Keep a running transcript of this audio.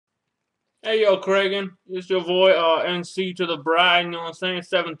Hey yo, Kragan, it's your boy NC to the bride, you know what I'm saying?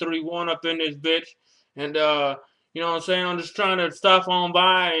 731 up in this bitch. And you know what I'm saying? I'm just trying to stop on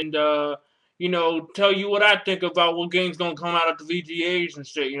by and tell you what I think about what game's gonna come out of the VGAs and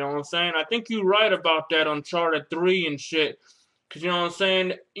shit, you know what I'm saying? I think you're right about that Uncharted 3 and shit. Cause you know what I'm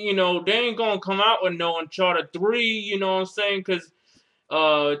saying? They ain't gonna come out with no Uncharted 3, you know what I'm saying? Cause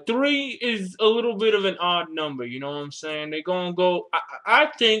 3 is a little bit of an odd number, you know what I'm saying? They gonna go. I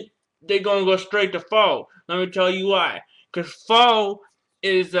think they gonna go straight to 4. Let me tell you why. Cause 4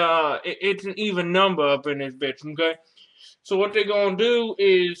 is it's an even number up in this bitch. Okay. So what they gonna do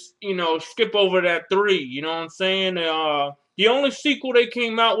is skip over that 3. You know what I'm saying? The only sequel they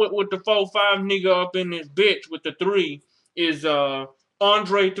came out with the 4-5 nigga up in this bitch with the 3 is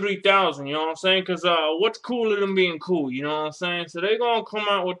Andre 3000, you know what I'm saying? Because what's cooler than being cool, you know what I'm saying? So they gonna come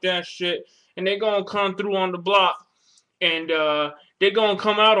out with that shit, and they gonna come through on the block, and they gonna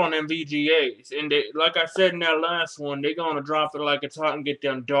come out on them VGAs. And they, like I said in that last one, they gonna drop it like it's hot and get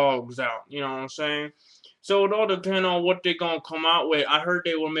them dogs out, you know what I'm saying? So it all depends on what they gonna come out with. I heard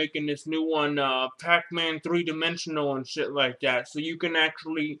they were making this new one, Pac-Man 3-dimensional and shit like that, so you can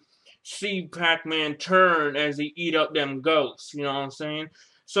actually see Pac-Man turn as he eat up them ghosts. You know what I'm saying?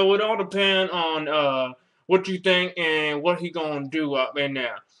 So it all depends on what you think and what he gonna do up in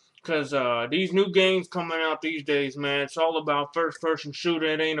there. Cause these new games coming out these days, man, it's all about first-person shooter.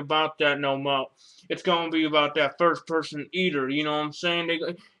 It ain't about that no more. It's gonna be about that first-person eater. You know what I'm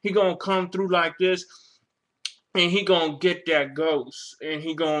saying? He gonna come through like this, and he gonna get that ghost, and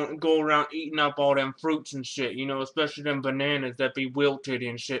he gonna go around eating up all them fruits and shit, especially them bananas that be wilted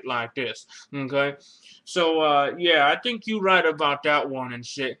and shit like this. Okay, so yeah, I think you right about that one and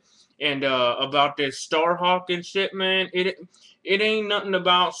shit, and about this Starhawk and shit, man. It ain't nothing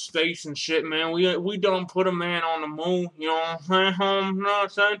about space and shit, man. We don't put a man on the moon, you know what I'm saying? You know what I'm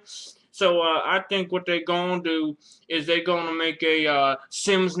saying? So I think what they gonna do is they gonna make a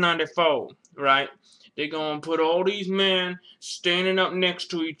Sims 94, right? They're gonna put all these men standing up next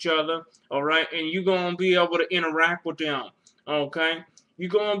to each other, all right, and you're gonna be able to interact with them, okay? You're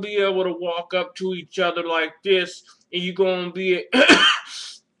gonna be able to walk up to each other like this, and you're gonna be.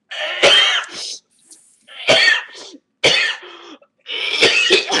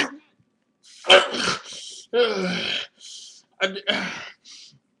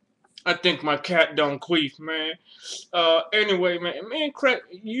 I think my cat done queef, man. Anyway, man, Craig,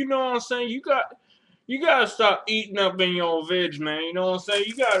 you know what I'm saying? You gotta stop eating up in your veg, man. You know what I'm saying?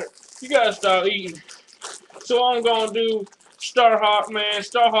 You gotta stop eating. So I'm gonna do Starhawk, man,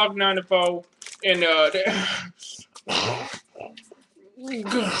 Starhawk 94, and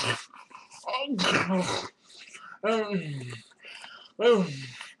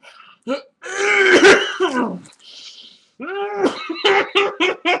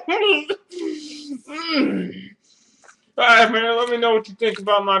Alright, man, let me know what you think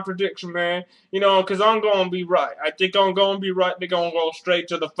about my prediction, man. Because I'm going to be right. I think I'm going to be right. They're going to go straight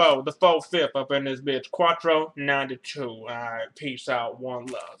to the foe. The foe fifth up in this bitch. Quattro 92. Alright, peace out. One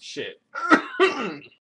love. Shit.